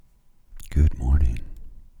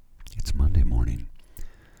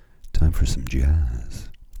for some jazz.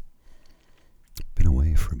 Been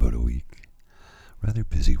away for about a week. Rather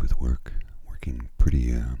busy with work, working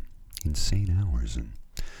pretty insane hours and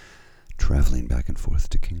traveling back and forth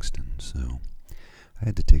to Kingston, so I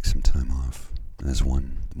had to take some time off, as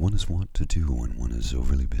one is wont to do when one is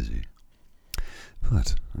overly busy.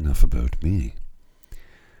 But enough about me.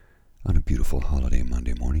 On a beautiful holiday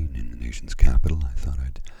Monday morning in the nation's capital, I thought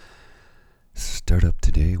I'd start up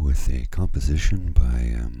today with a composition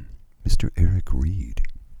by Mr. Eric Reed.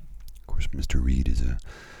 Of course, Mr. Reed is a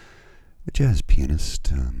jazz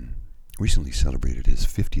pianist, recently celebrated his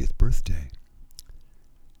 50th birthday.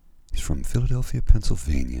 He's from Philadelphia,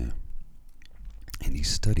 Pennsylvania, and he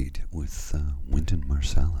studied with Wynton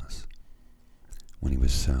Marsalis when he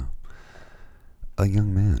was a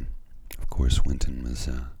young man. Of course, Wynton was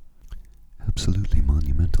absolutely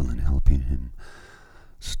monumental in helping him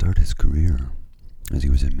start his career, as he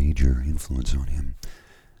was a major influence on him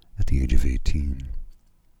at the age of 18.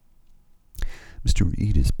 Mr.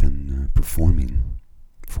 Reed has been performing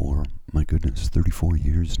for, my goodness, 34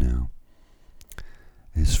 years now.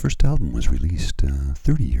 His first album was released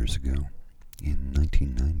 30 years ago, in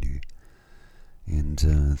 1990. And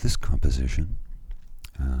this composition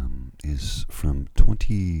is from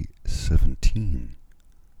 2017,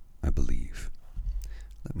 I believe.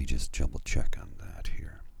 Let me just double check on that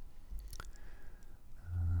here.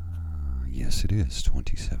 Yes, it is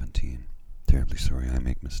 2017. Terribly sorry, I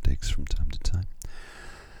make mistakes from time to time.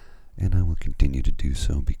 And I will continue to do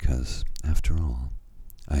so because, after all,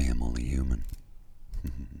 I am only human.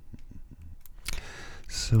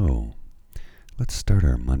 So, let's start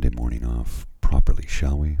our Monday morning off properly,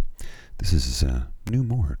 shall we? This is New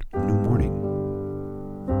Morning.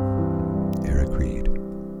 Eric Reed.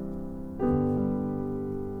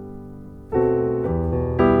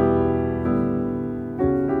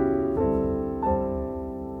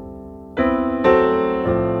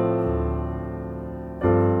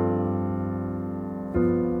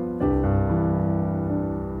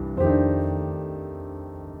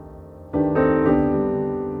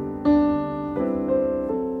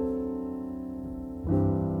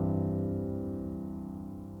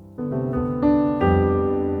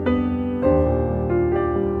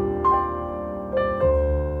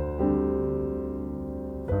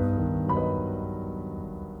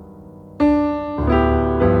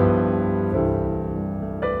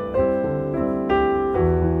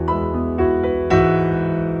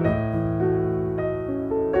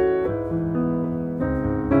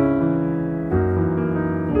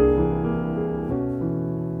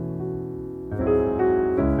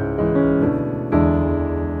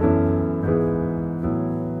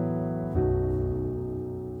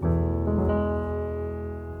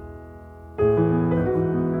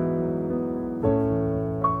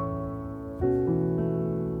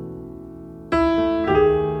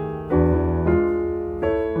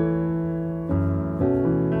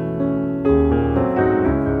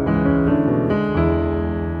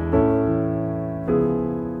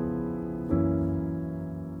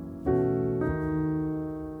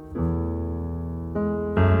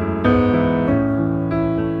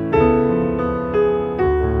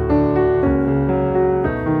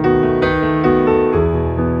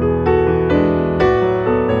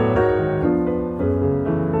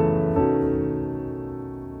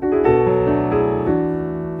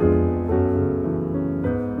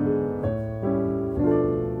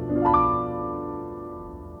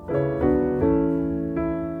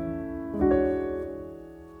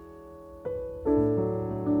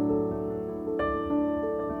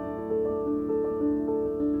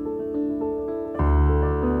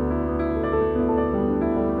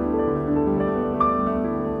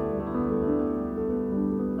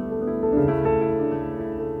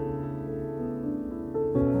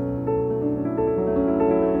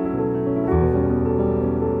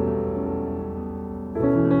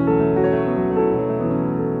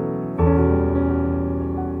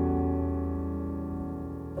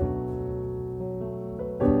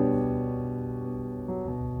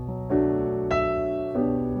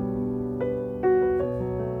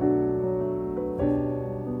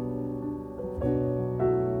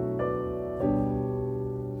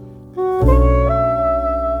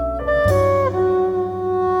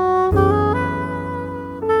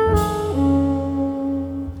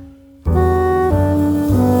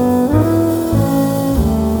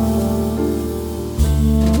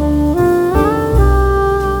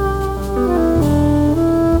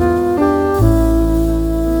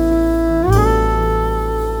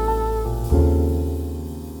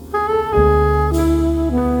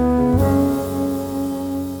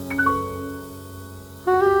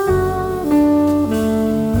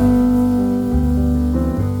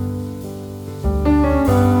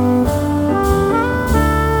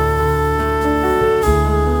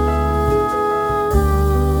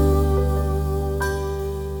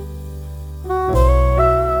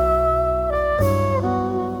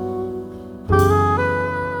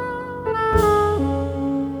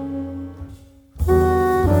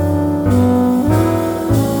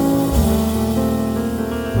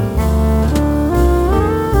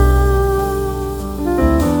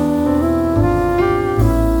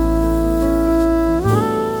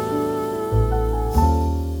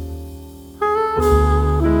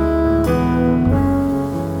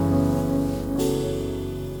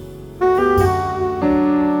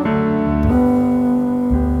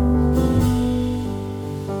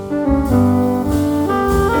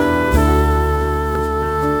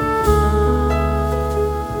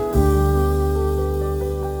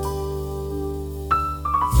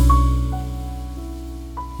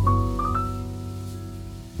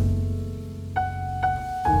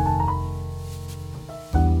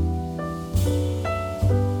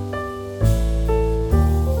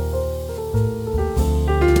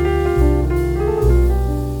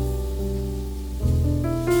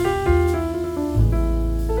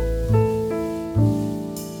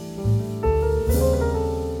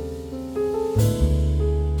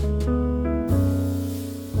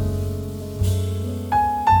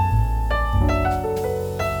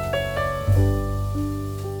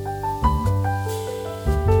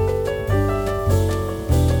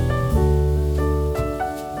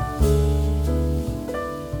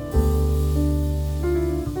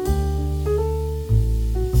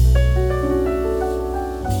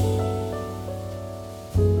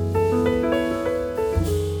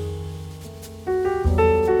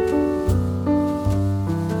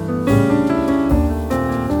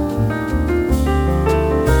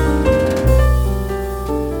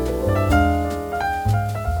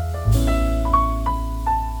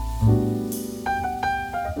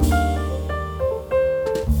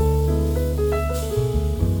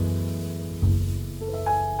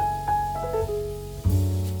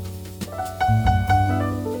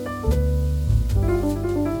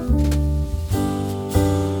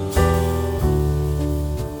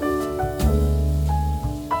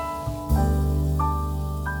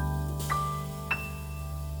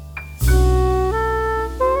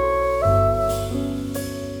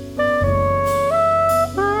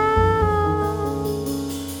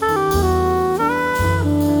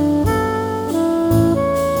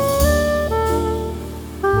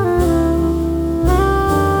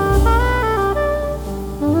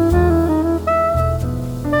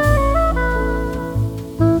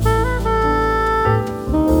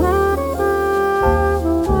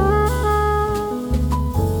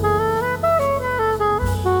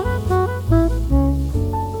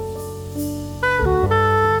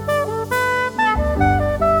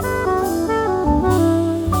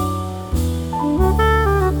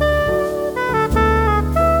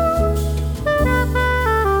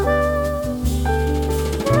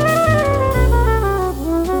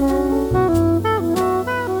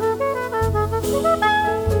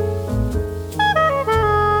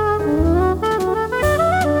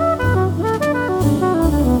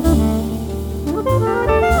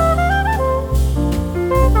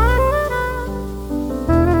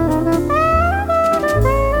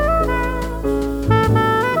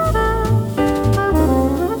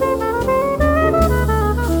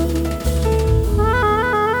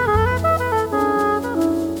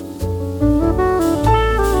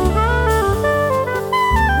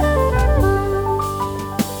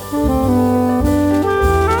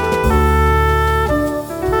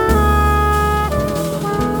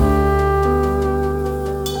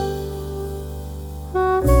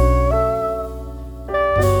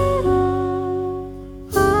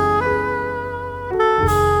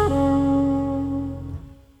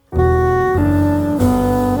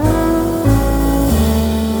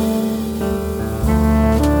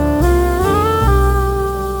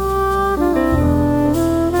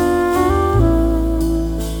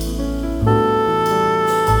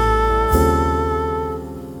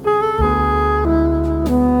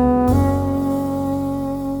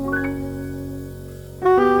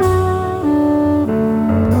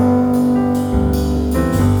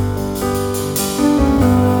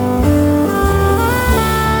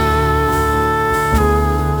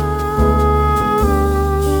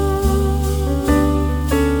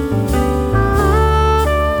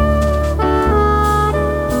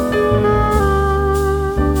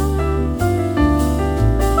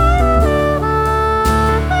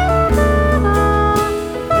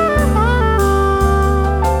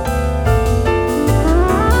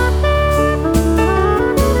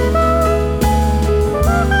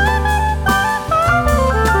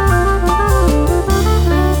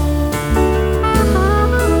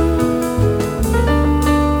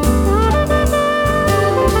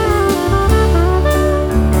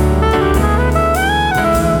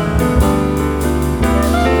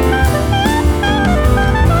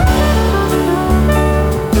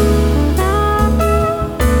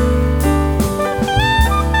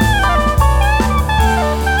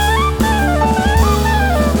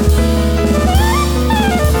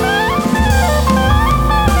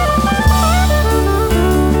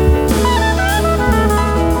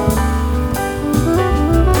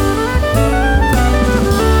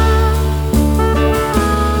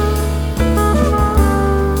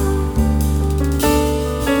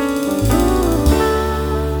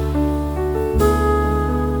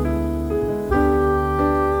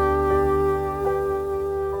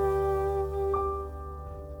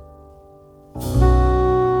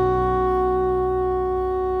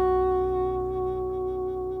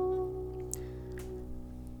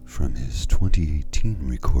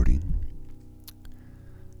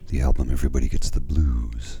 the album Everybody Gets the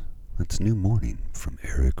Blues. That's New Morning from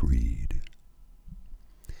Eric Reed.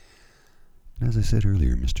 And as I said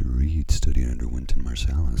earlier, Mr. Reed studied under Wynton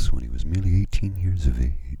Marsalis when he was merely 18 years of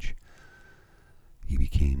age. He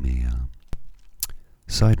became a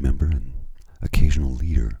side member and occasional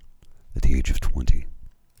leader at the age of 20.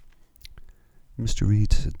 Mr.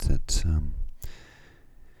 Reed said that,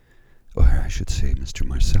 or I should say Mr.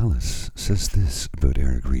 Marsalis says this about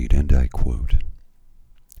Eric Reed, and I quote,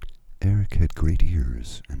 "Eric had great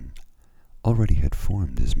ears and already had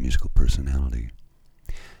formed his musical personality.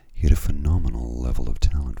 He had a phenomenal level of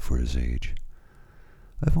talent for his age.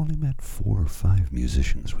 I've only met 4 or 5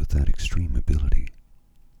 musicians with that extreme ability.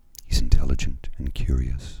 He's intelligent and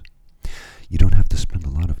curious. You don't have to spend a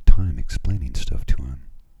lot of time explaining stuff to him.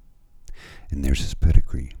 And there's his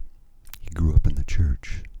pedigree. He grew up in the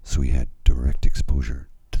church, so he had direct exposure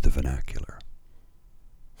to the vernacular."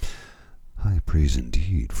 High praise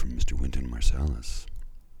indeed from Mr. Wynton Marsalis,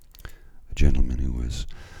 a gentleman who was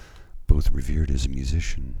both revered as a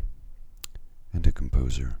musician and a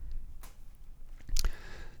composer.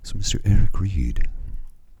 So Mr. Eric Reed,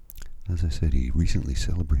 as I said, he recently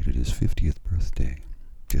celebrated his 50th birthday,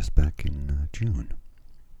 just back in June.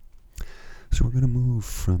 So we're going to move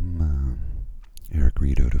from Eric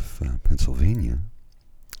Reed out of Pennsylvania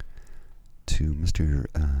to Mr.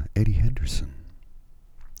 Eddie Henderson,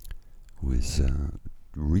 who is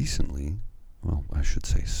recently, well, I should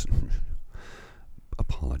say,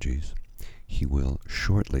 apologies, he will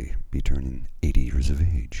shortly be turning 80 years of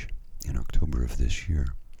age in October of this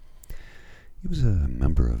year. He was a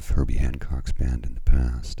member of Herbie Hancock's band in the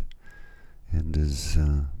past, and is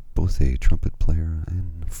both a trumpet player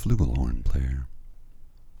and flugelhorn player.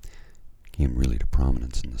 Came really to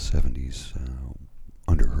prominence in the 70s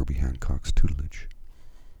under Herbie Hancock's tutelage.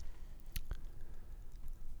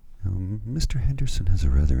 Mr. Henderson has a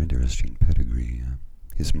rather interesting pedigree.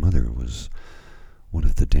 His mother was one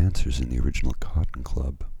of the dancers in the original Cotton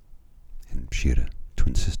Club, and she had a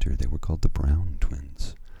twin sister. They were called the Brown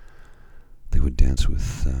Twins. They would dance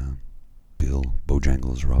with Bill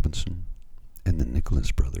Bojangles Robinson and the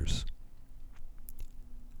Nicholas Brothers.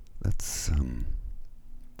 That's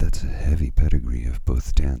a heavy pedigree of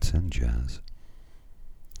both dance and jazz.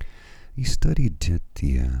 He studied at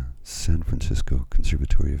the San Francisco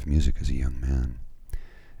Conservatory of Music as a young man,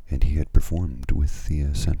 and he had performed with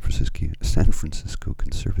the San Francisco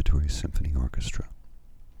Conservatory Symphony Orchestra.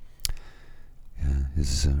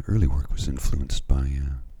 His early work was influenced by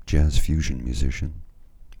jazz fusion musician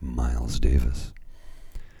Miles Davis,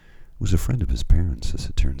 who was a friend of his parents, as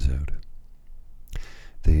it turns out.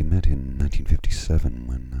 They met in 1957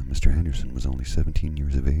 when Mr. Henderson was only 17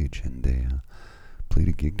 years of age, and they played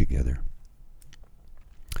a gig together.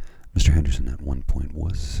 Mr. Henderson at one point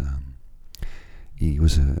was he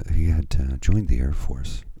had joined the Air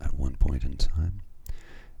Force at one point in time,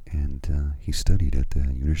 and he studied at the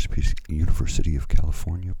University of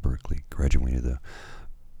California, Berkeley, graduated with a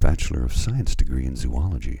Bachelor of Science degree in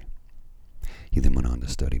zoology. He then went on to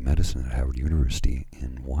study medicine at Howard University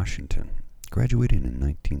in Washington, graduating in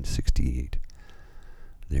 1968.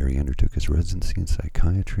 There he undertook his residency in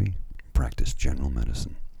psychiatry, practiced general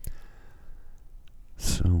medicine.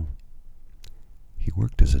 So, he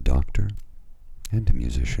worked as a doctor and a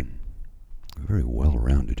musician, a very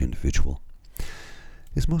well-rounded individual.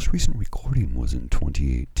 His most recent recording was in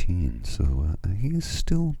 2018, so he is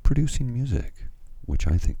still producing music, which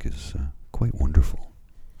I think is quite wonderful.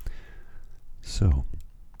 So,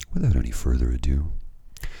 without any further ado,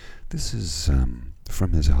 this is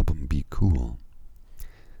from his album Be Cool.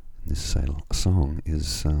 This song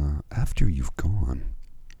is After You've Gone,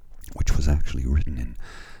 which was actually written in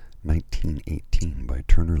 1918 by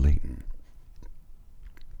Turner Layton.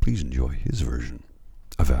 Please enjoy his version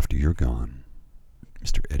of After You're Gone,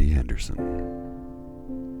 Mr. Eddie Henderson.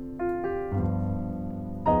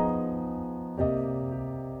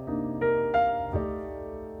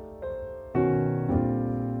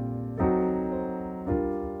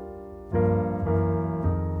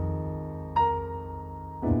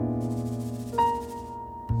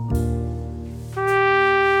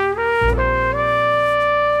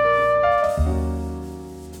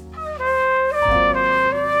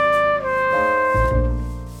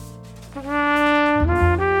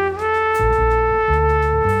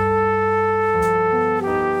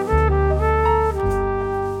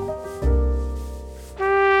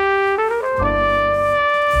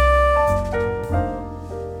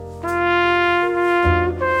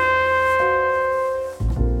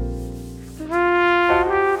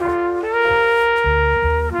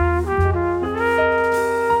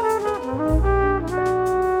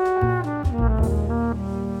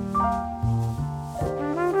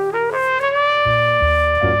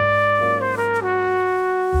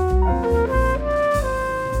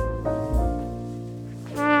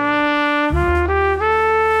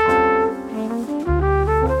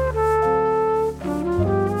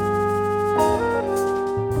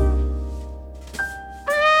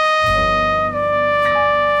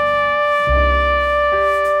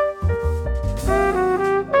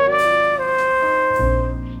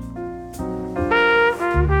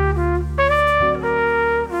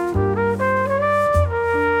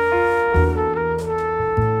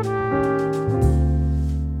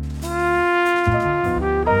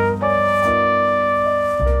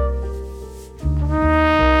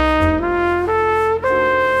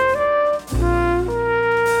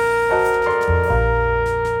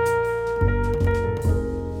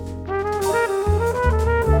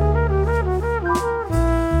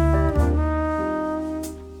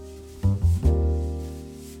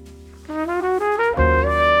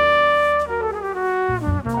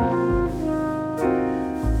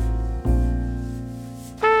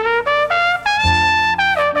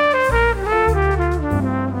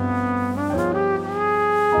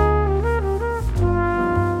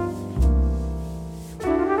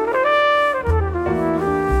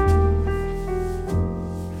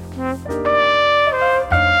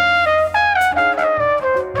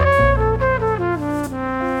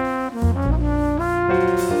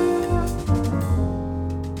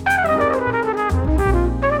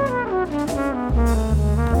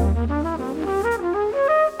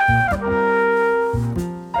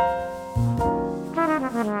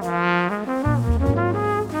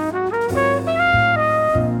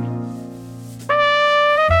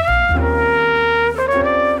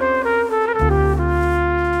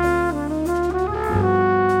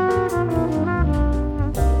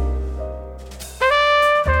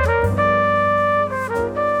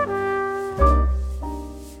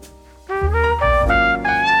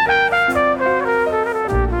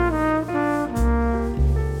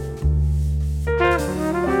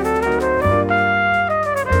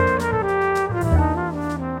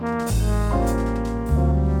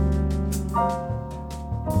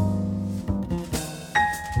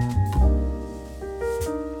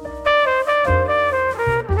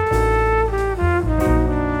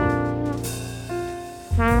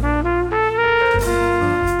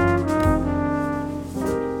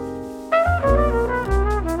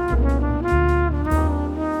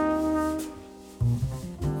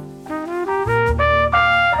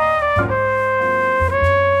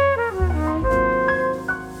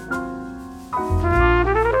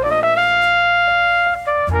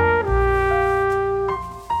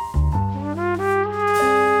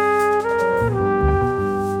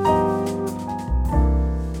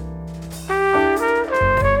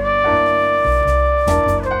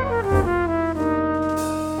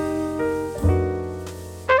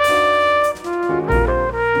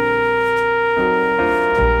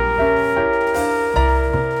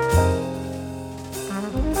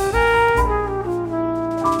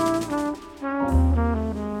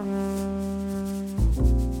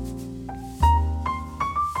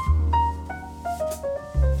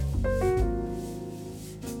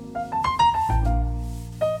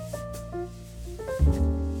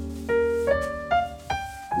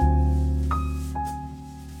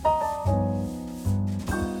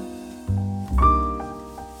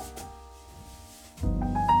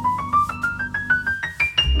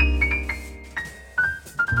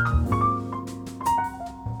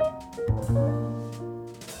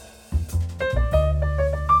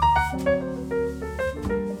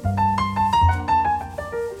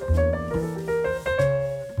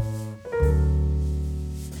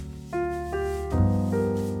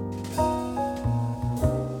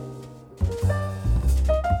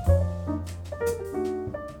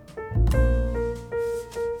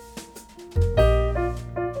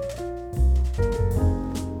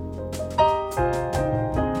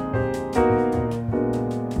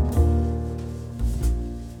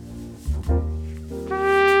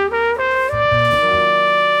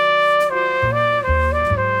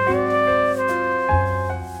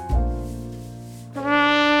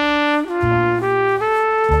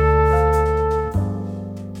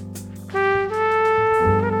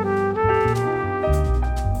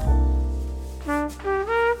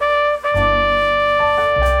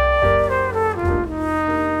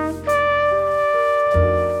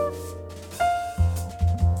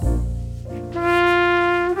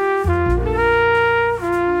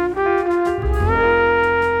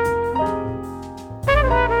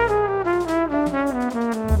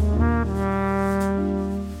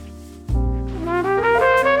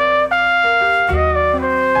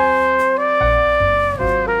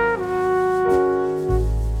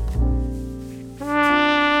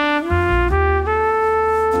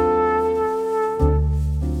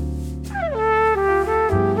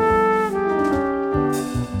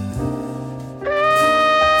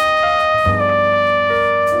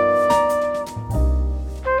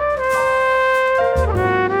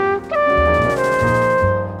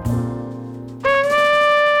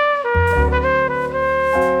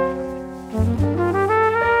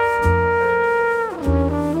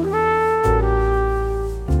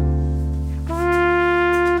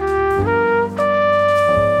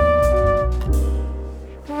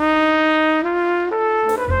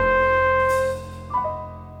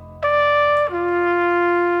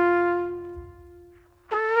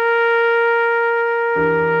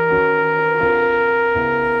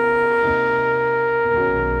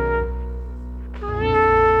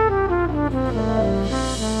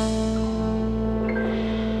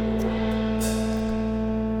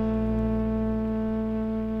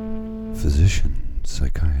 musician,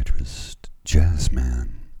 psychiatrist, jazz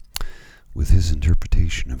man, with his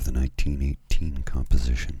interpretation of the 1918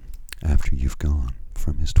 composition After You've Gone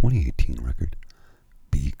from his 2018 record,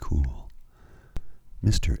 Be Cool.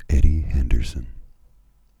 Mr. Eddie Henderson.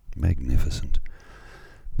 Magnificent.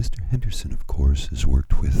 Mr. Henderson, of course, has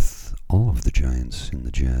worked with all of the giants in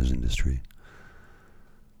the jazz industry.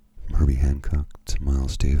 From Herbie Hancock to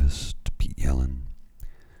Miles Davis to Pete Yellen.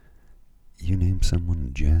 You name someone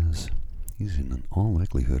in jazz, he's in all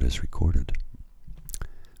likelihood has recorded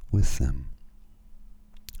with them.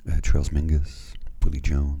 Charles Mingus, Willie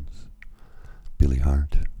Jones, Billy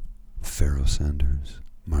Hart, Pharoah Sanders,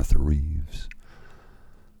 Martha Reeves.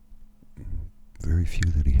 Very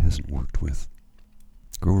few that he hasn't worked with.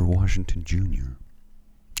 Grover Washington Jr.,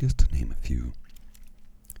 just to name a few.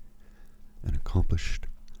 An accomplished,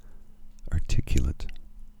 articulate,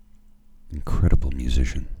 incredible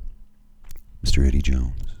musician, Mr. Eddie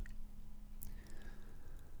Jones.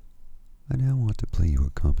 I now want to play you a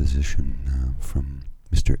composition from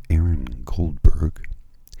Mr. Aaron Goldberg.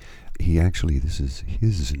 This is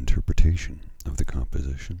his interpretation of the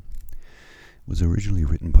composition. It was originally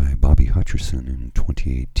written by Bobby Hutcherson in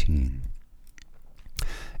 2018.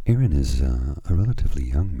 Aaron is a relatively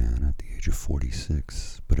young man at the age of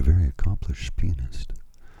 46, but a very accomplished pianist.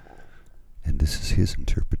 And this is his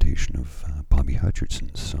interpretation of Bobby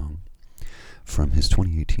Hutcherson's song from his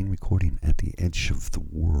 2018 recording, At the Edge of the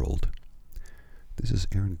World. This is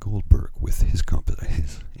Aaron Goldberg with his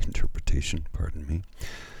interpretation,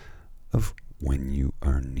 of When You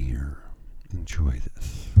Are Near. Enjoy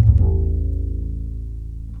this.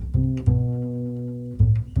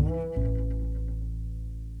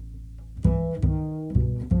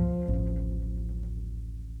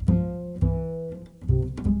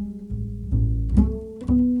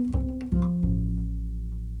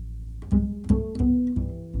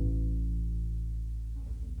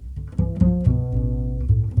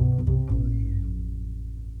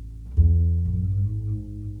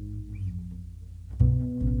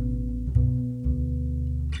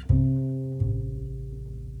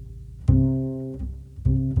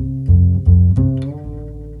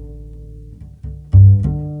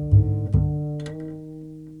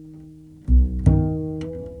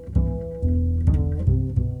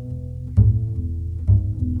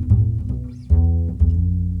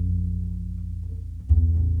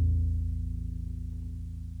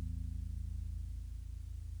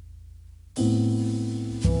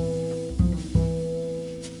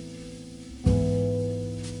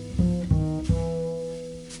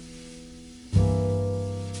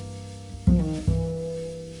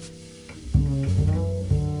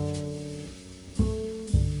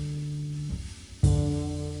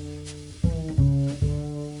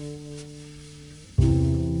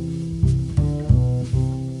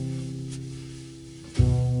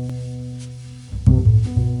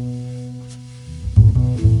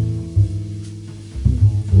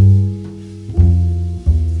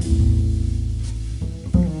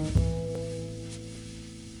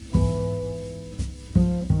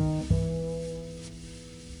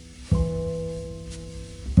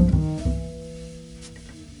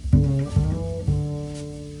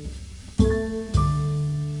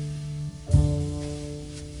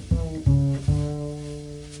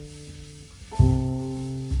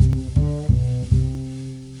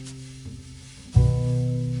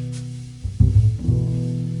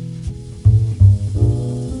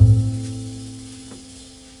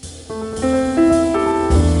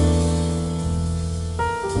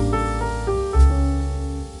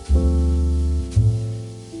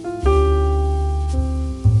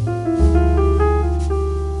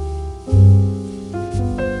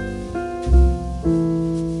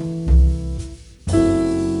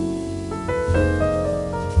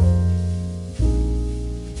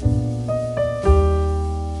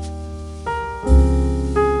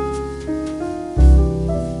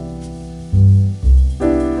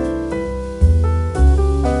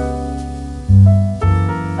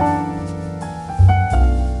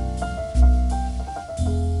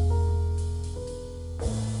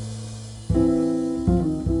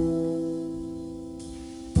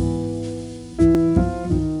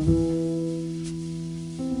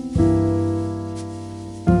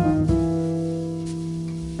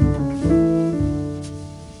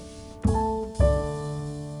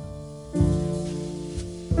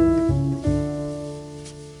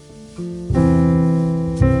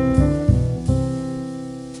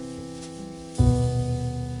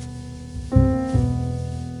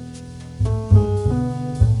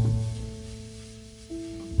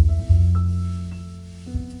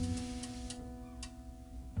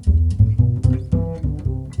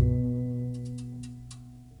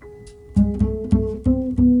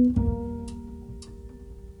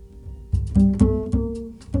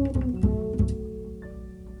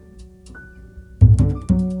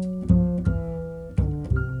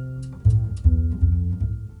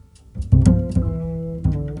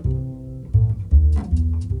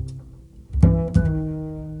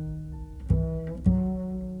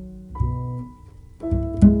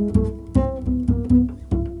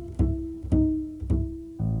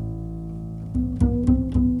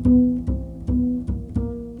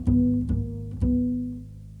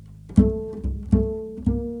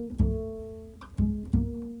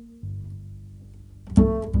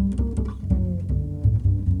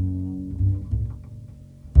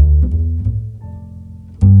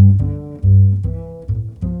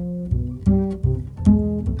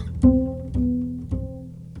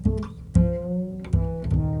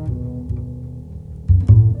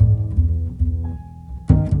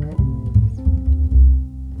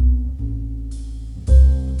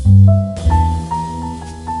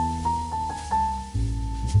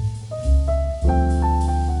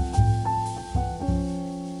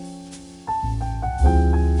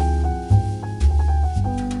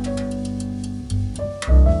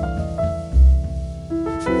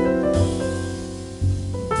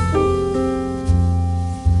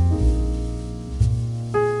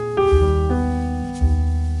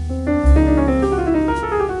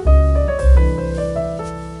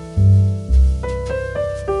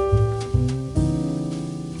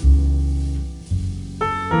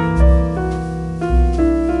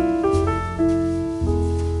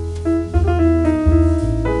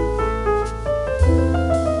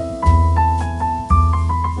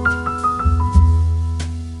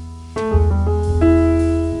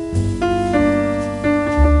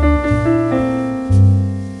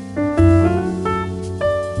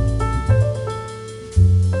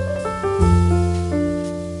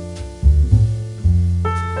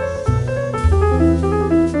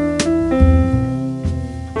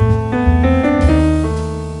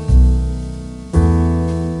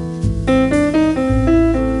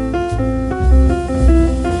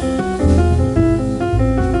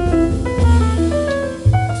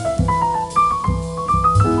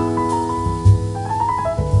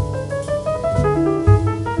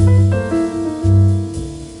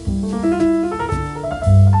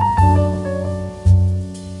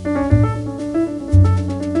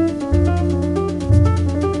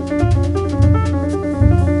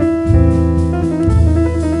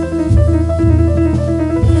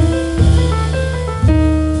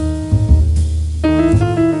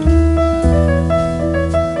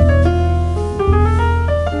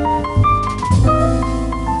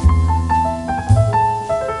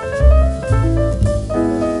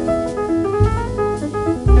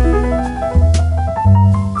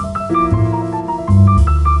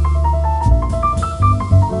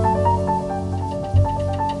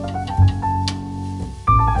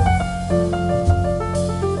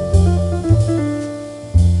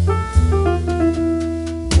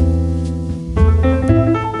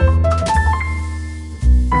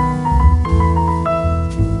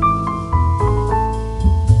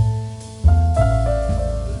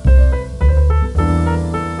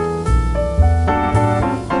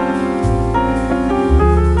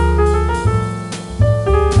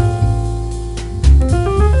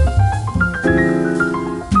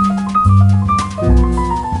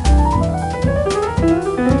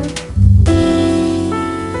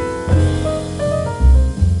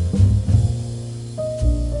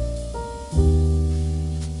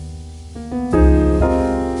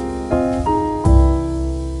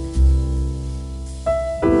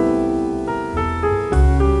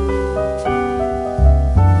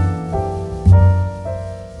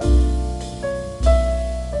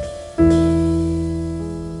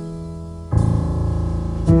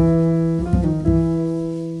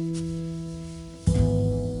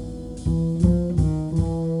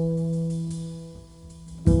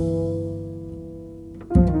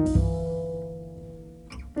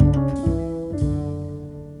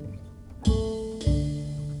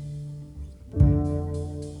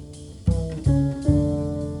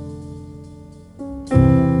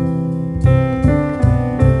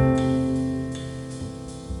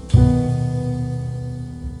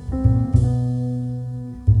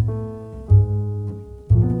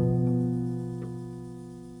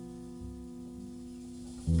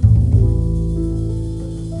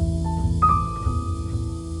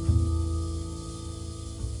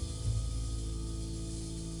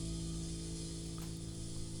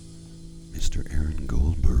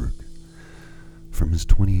 from his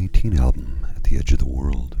 2018 album, At the Edge of the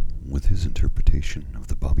World, with his interpretation of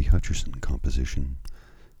the Bobby Hutcherson composition,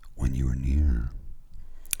 When You Were Near.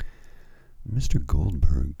 Mr.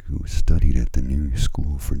 Goldberg, who studied at the New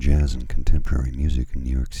School for Jazz and Contemporary Music in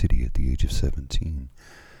New York City at the age of 17,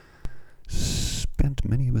 spent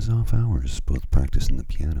many of his off hours both practicing the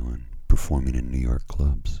piano and performing in New York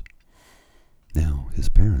clubs. Now, his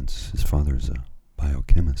parents, his father is a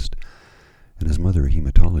biochemist, and his mother a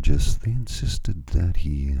hematologist, they insisted that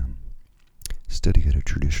he study at a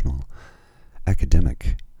traditional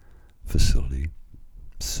academic facility.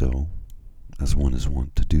 So, as one is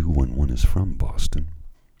wont to do when one is from Boston,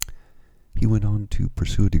 he went on to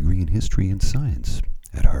pursue a degree in history and science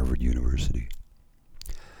at Harvard University.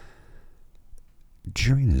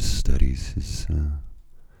 During his studies, his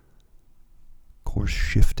course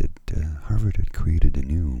shifted. Harvard had created a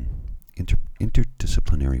new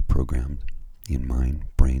interdisciplinary program in mind,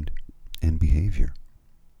 brain, and behavior.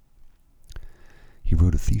 He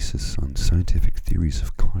wrote a thesis on scientific theories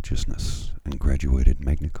of consciousness and graduated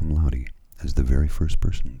magna cum laude as the very first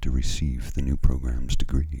person to receive the new program's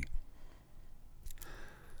degree.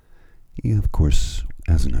 He, of course,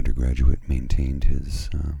 as an undergraduate, maintained his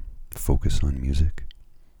focus on music,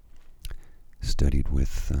 studied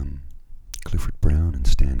with Clifford Brown and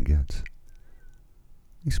Stan Getz.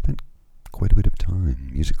 He spent quite a bit of time,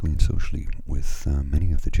 musically and socially, with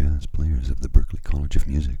many of the jazz players of the Berklee College of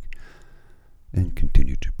Music, and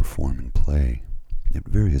continued to perform and play at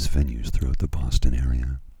various venues throughout the Boston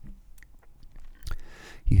area.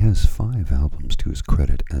 He has 5 albums to his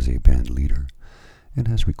credit as a band leader, and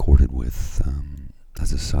has recorded with,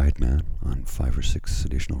 as a sideman on 5 or 6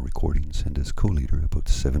 additional recordings, and as co-leader about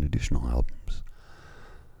 7 additional albums.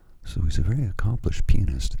 So he's a very accomplished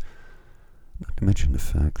pianist, not to mention the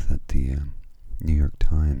fact that the New York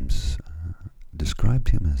Times described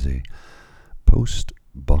him as a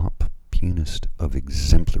post-bop pianist of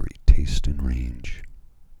exemplary taste and range.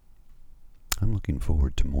 I'm looking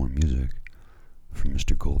forward to more music from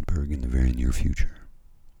Mr. Goldberg in the very near future,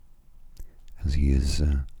 as he is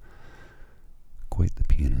quite the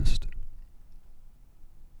pianist.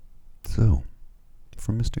 So,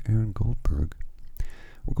 from Mr. Aaron Goldberg,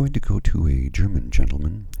 we're going to go to a German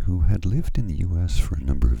gentleman who had lived in the U.S. for a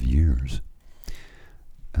number of years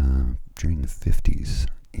during the 50s,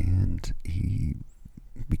 and he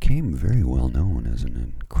became very well known as an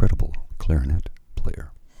incredible clarinet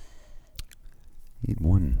player. He'd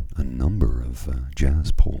won a number of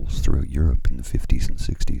jazz polls throughout Europe in the 50s and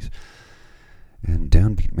 60s, and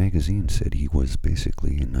Downbeat magazine said he was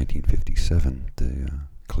basically, in 1957, the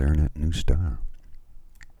clarinet new star.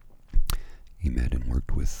 He met and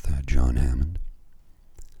worked with John Hammond,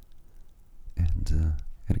 and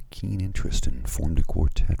had a keen interest and formed a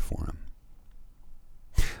quartet for him.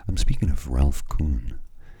 I'm speaking of Rolf Kühn,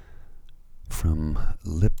 from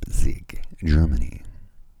Leipzig, Germany,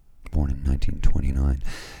 born in 1929.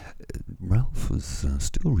 Ralph was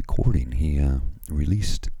still recording. He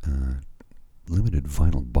released a limited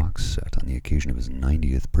vinyl box set on the occasion of his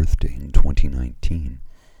 90th birthday in 2019.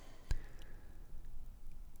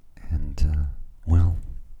 And, well,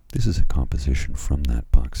 this is a composition from that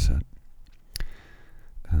box set.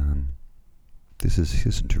 This is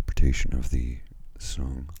his interpretation of the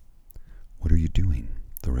song, What Are You Doing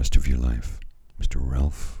the Rest of Your Life? Mr.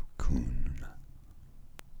 Rolf Kühn.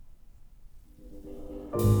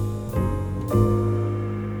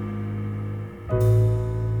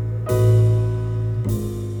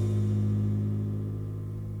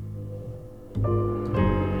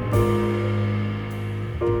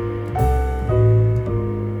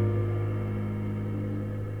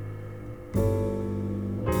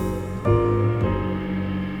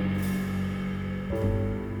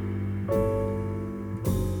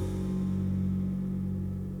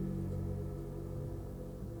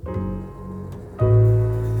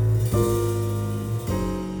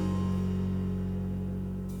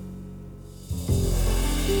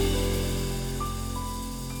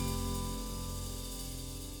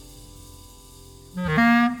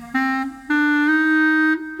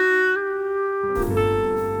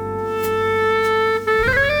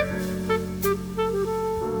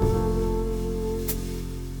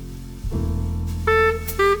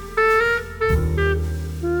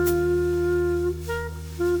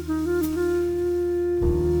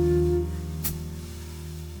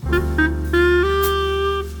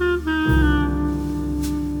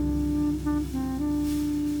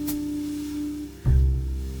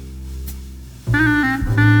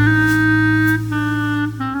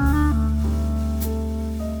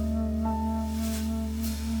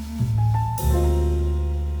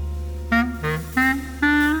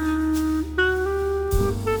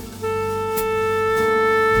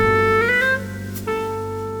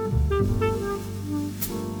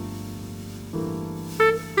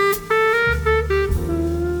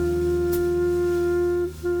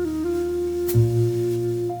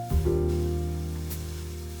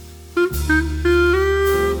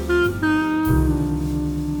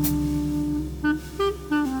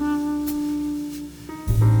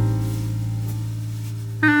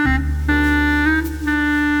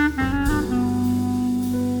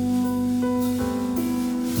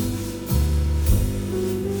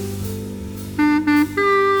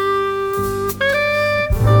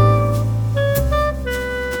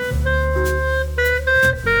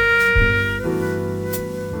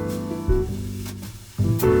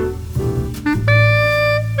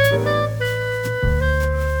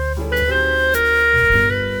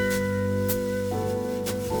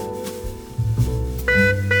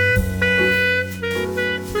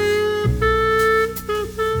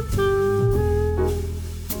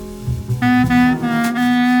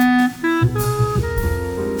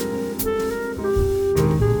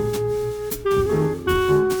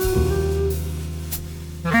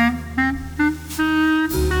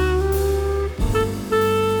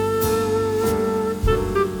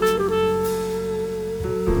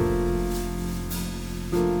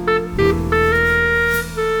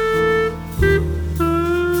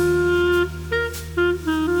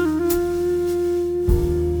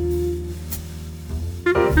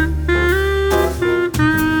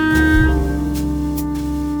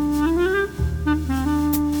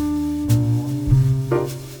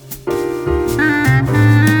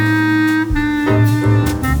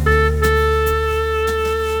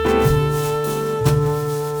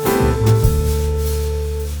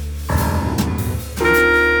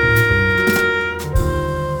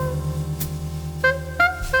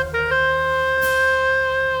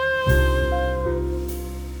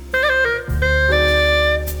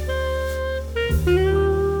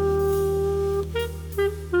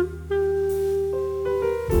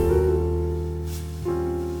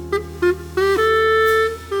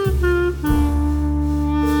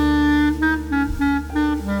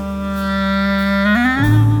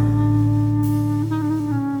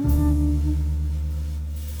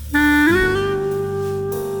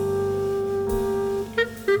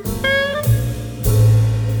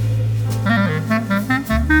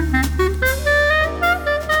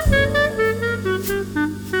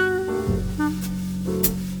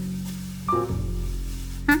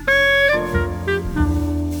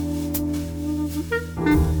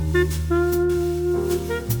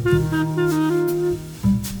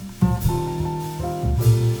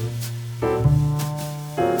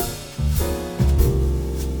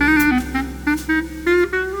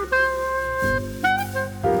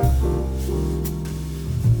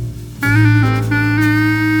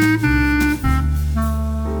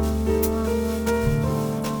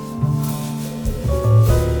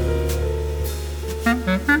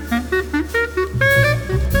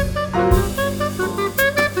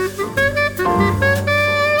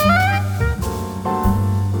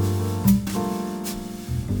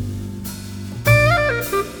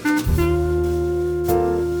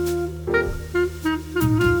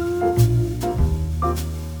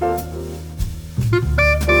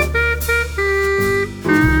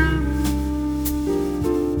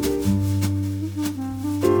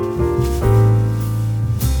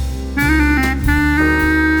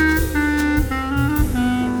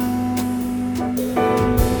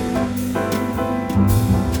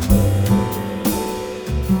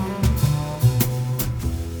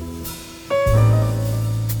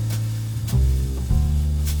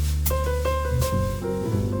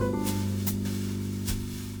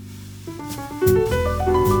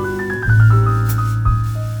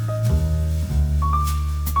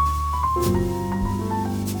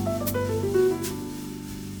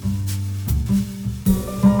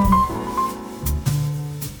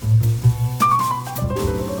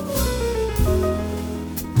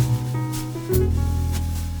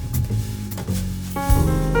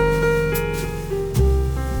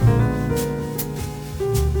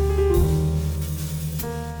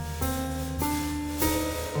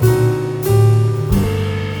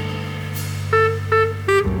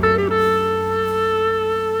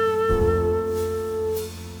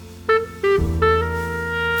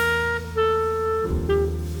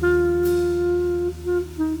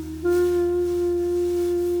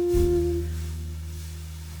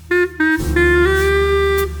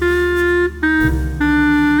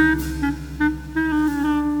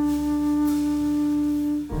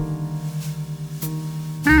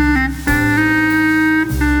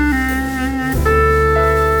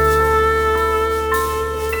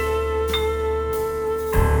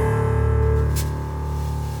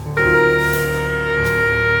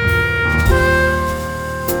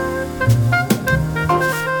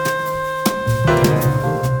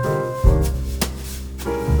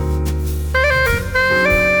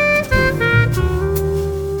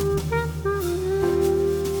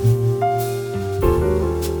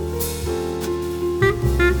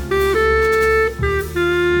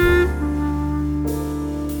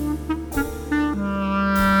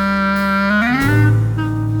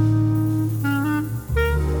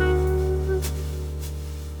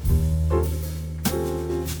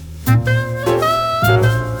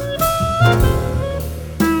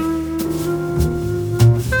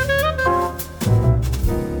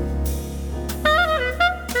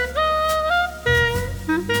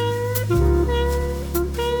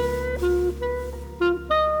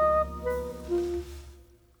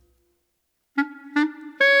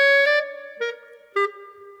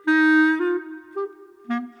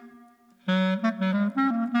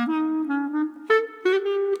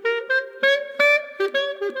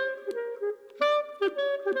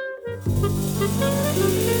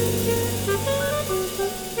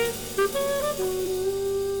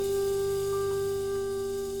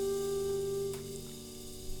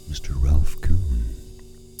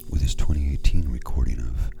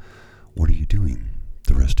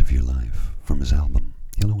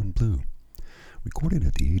 recorded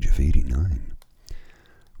at the age of 89.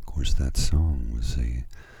 Of course, that song was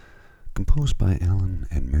composed by Alan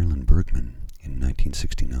and Marilyn Bergman in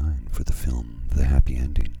 1969 for the film The Happy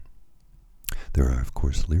Ending. There are, of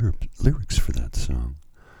course, lyrics for that song.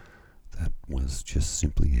 That was just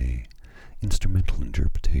simply a instrumental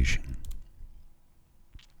interpretation.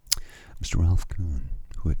 Mr. Rolf Kühn,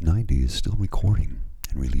 who at 90 is still recording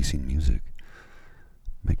and releasing music.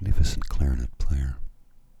 Magnificent clarinet player.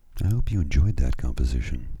 I hope you enjoyed that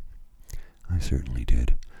composition. I certainly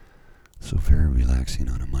did. So very relaxing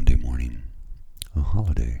on a Monday morning. A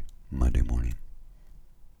holiday Monday morning.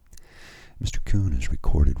 Mr. Kühn is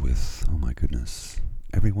recorded with, oh my goodness,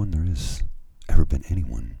 everyone there is ever been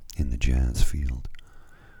anyone in the jazz field.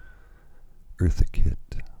 Eartha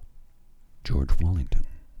Kitt, George Wallington,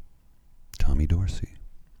 Tommy Dorsey,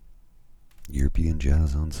 European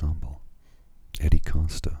Jazz Ensemble, Eddie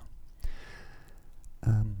Costa.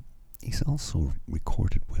 He's also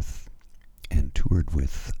recorded with and toured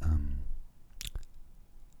with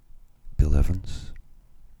Bill Evans,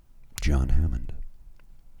 John Hammond,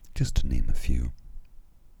 just to name a few.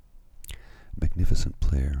 Magnificent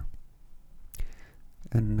player,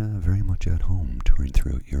 and very much at home touring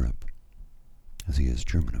throughout Europe, as he is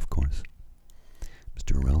German, of course.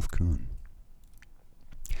 Mr. Rolf Kühn.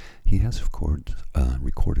 He has, of course,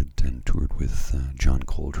 recorded and toured with John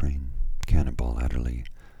Coltrane, Cannonball Adderley,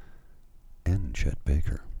 and Chet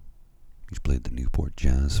Baker. He's played the Newport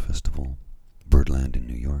Jazz Festival, Birdland in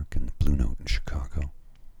New York, and the Blue Note in Chicago.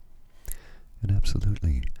 An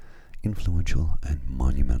absolutely influential and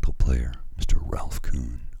monumental player, Mr. Rolf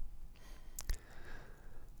Kühn.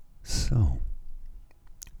 So,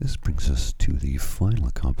 this brings us to the final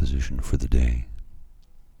composition for the day.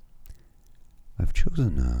 I've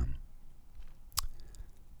chosen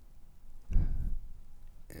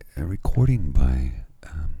a recording by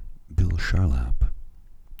Bill Charlap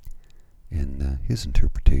in his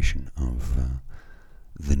interpretation of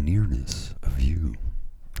The Nearness of You,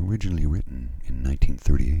 originally written in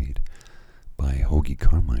 1938 by Hoagy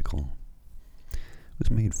Carmichael. It was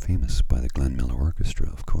made famous by the Glenn Miller Orchestra,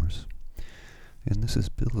 of course. And this is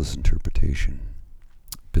Bill's interpretation.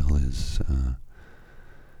 Bill is,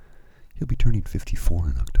 he'll be turning 54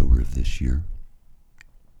 in October of this year.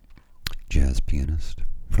 Jazz pianist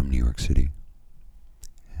from New York City.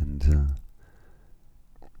 And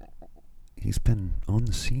he's been on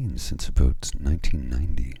the scene since about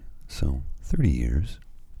 1990, so 30 years.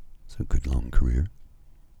 It's a good long career.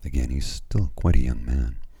 Again, he's still quite a young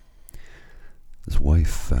man. His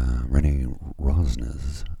wife, Renee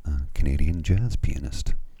Rosnes, a Canadian jazz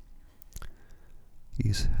pianist.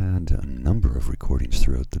 He's had a number of recordings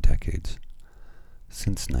throughout the decades.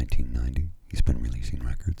 Since 1990, he's been releasing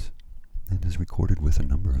records and has recorded with a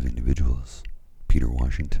number of individuals. Peter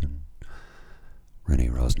Washington, Renee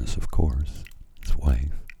Rosnes, of course, his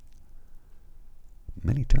wife.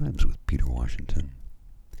 Many times with Peter Washington.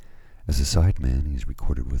 As a sideman, he's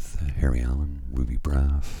recorded with Harry Allen, Ruby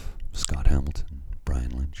Braff, Scott Hamilton,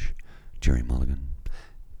 Brian Lynch, Jerry Mulligan,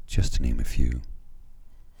 just to name a few.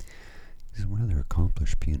 He's a rather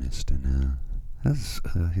accomplished pianist and has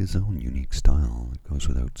his own unique style, it goes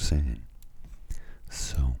without saying.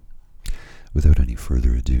 So, without any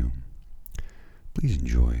further ado, please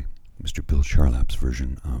enjoy Mr. Bill Charlap's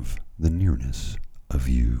version of The Nearness of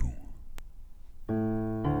You.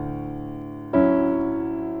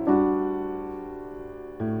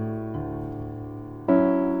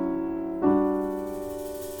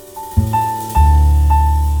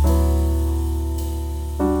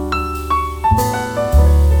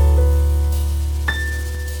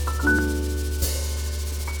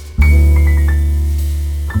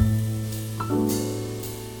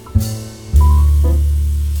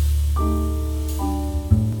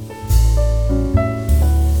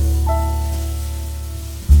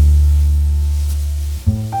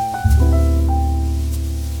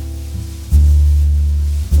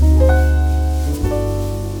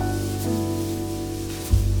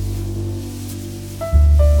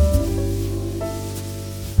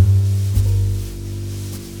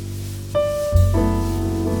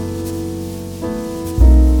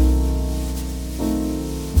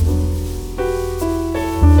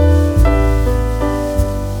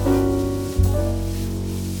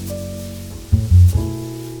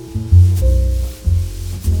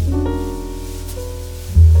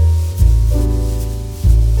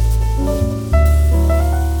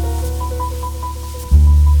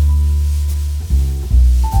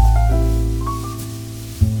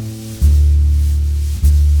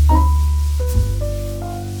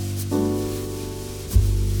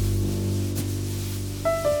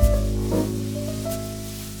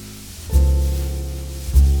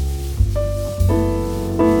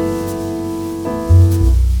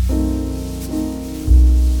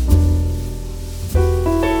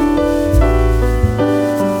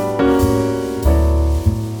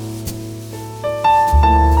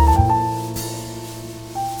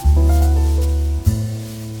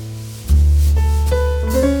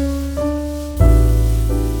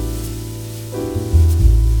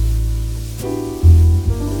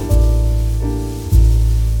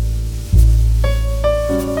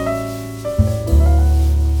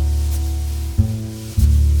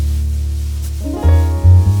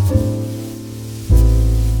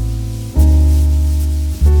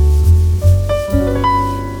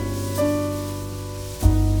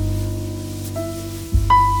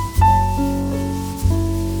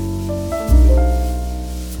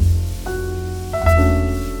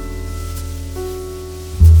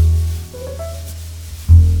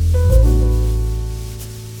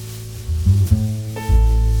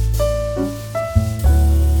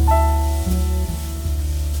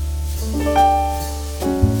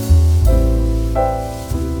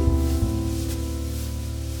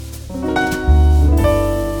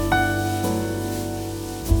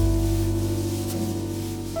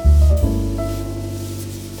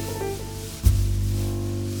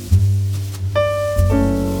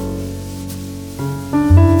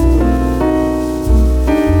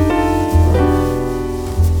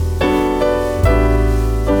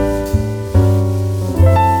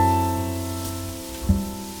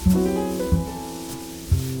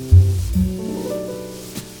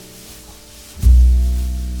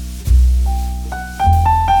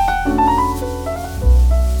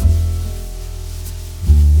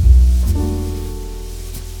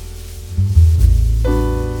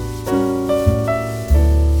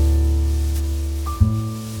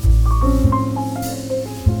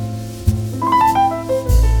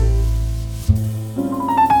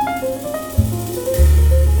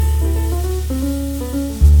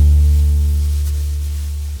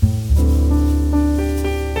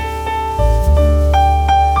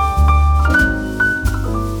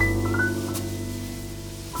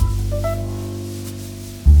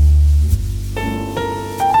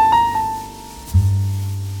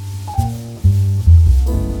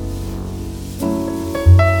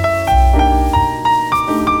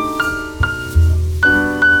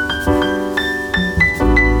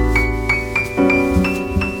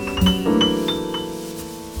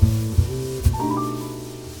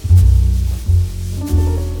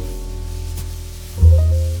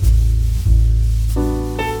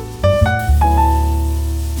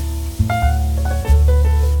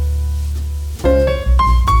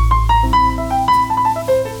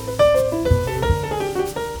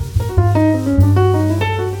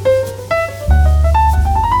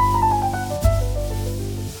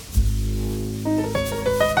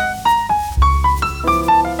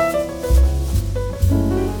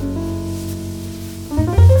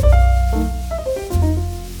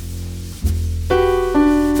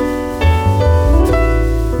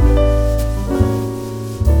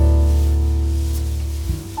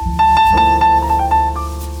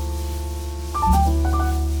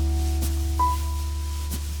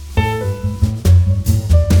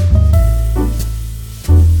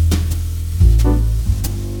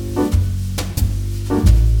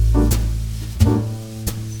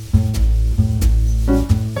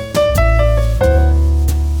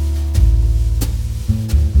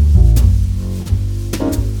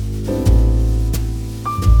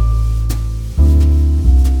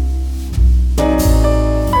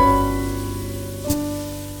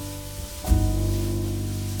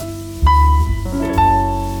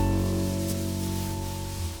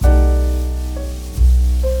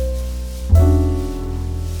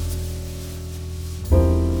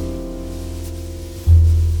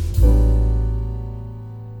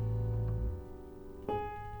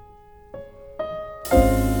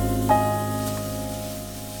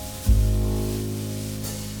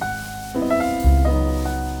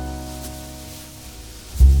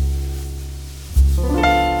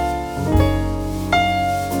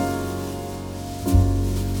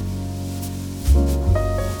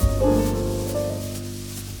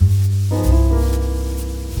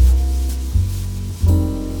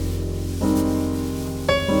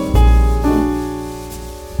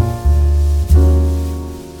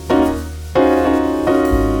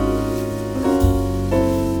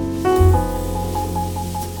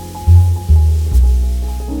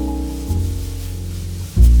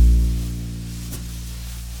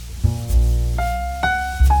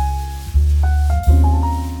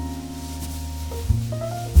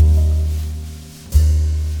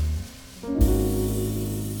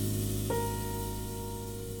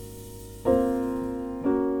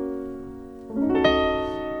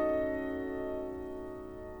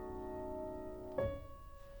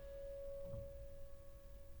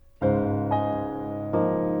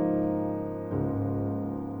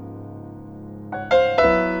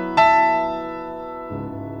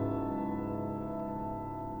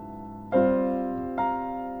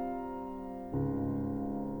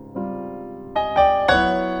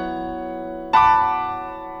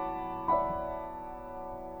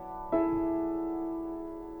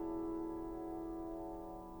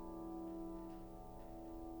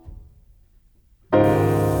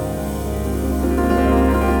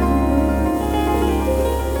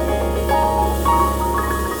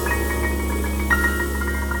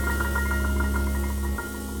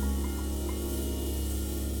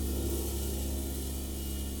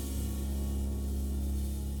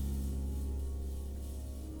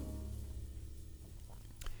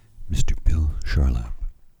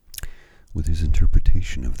 with his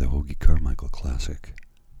interpretation of the Hoagie Carmichael classic,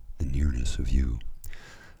 The Nearness of You,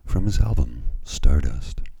 from his album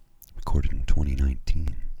Stardust, recorded in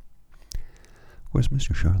 2019. Of course,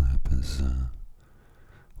 Mr. Charlap has,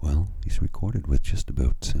 he's recorded with just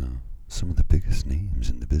about some of the biggest names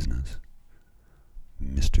in the business.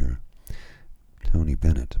 Mr. Tony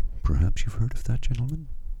Bennett. Perhaps you've heard of that gentleman?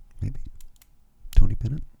 Maybe. Tony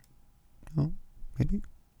Bennett? Oh, maybe.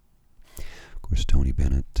 Of course, Tony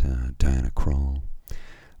Bennett, Diana Krall.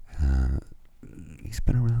 He's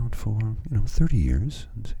been around for, 30 years.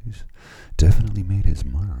 And he's definitely made his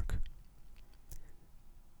mark.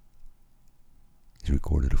 He's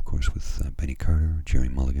recorded, of course, with Benny Carter, Jerry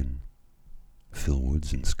Mulligan, Phil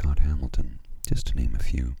Woods, and Scott Hamilton, just to name a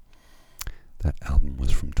few. That album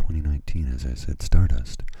was from 2019, as I said,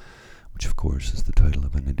 Stardust, which of course is the title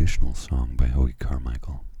of an additional song by Hoagie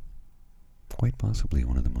Carmichael. Quite possibly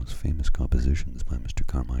one of the most famous compositions by Mr.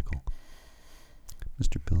 Carmichael,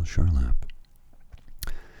 Mr. Bill Charlap.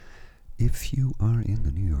 If you are in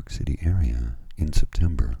the New York City area in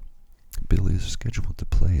September, Bill is scheduled to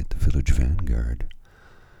play at the Village Vanguard.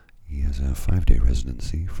 He has a 5-day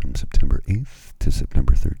residency from September 8th to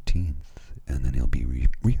September 13th, and then he'll be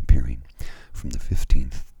reappearing from the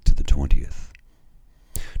 15th to the 20th.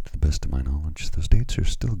 To the best of my knowledge, those dates are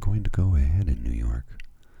still going to go ahead in New York.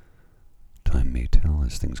 Time may tell,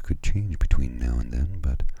 as things could change between now and then,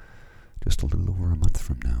 but just a little over a month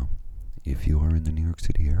from now, if you are in the New York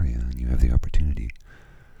City area and you have the opportunity,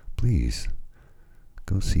 please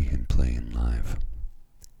go see him play in live.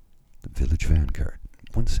 The Village Vanguard,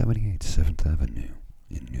 178 7th Avenue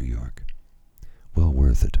in New York. Well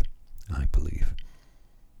worth it, I believe.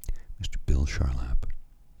 Mr. Bill Charlap.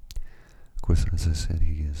 Of course, as I said,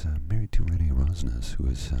 he is married to Renee Rosnes, who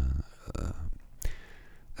is a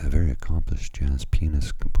very accomplished jazz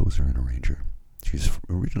pianist, composer, and arranger. She's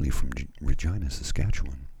originally from Regina,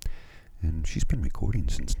 Saskatchewan, and she's been recording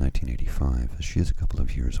since 1985, as she is a couple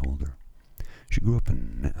of years older. She grew up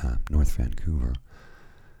in North Vancouver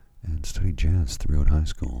and studied jazz throughout high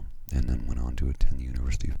school, and then went on to attend the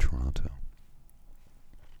University of Toronto.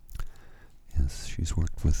 Yes, she's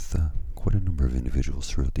worked with quite a number of individuals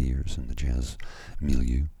throughout the years in the jazz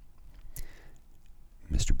milieu.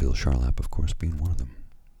 Mr. Bill Charlap, of course, being one of them.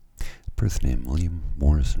 Birth name William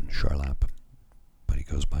Morrison Charlap, but he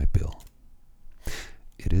goes by Bill.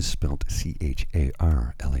 It is spelled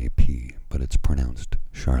C-H-A-R-L-A-P, but it's pronounced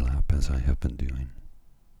Charlap, as I have been doing.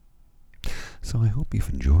 So I hope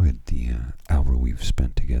you've enjoyed the hour we've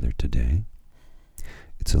spent together today.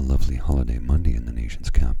 It's a lovely holiday Monday in the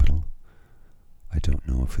nation's capital. I don't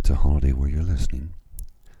know if it's a holiday where you're listening.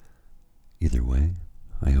 Either way,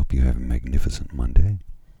 I hope you have a magnificent Monday,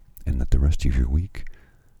 and that the rest of your week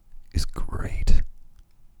is great.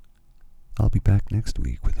 I'll be back next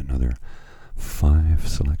week with another 5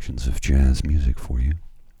 selections of jazz music for you,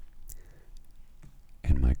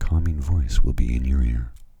 and my calming voice will be in your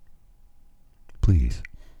ear. Please,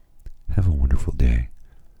 have a wonderful day,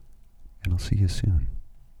 and I'll see you soon.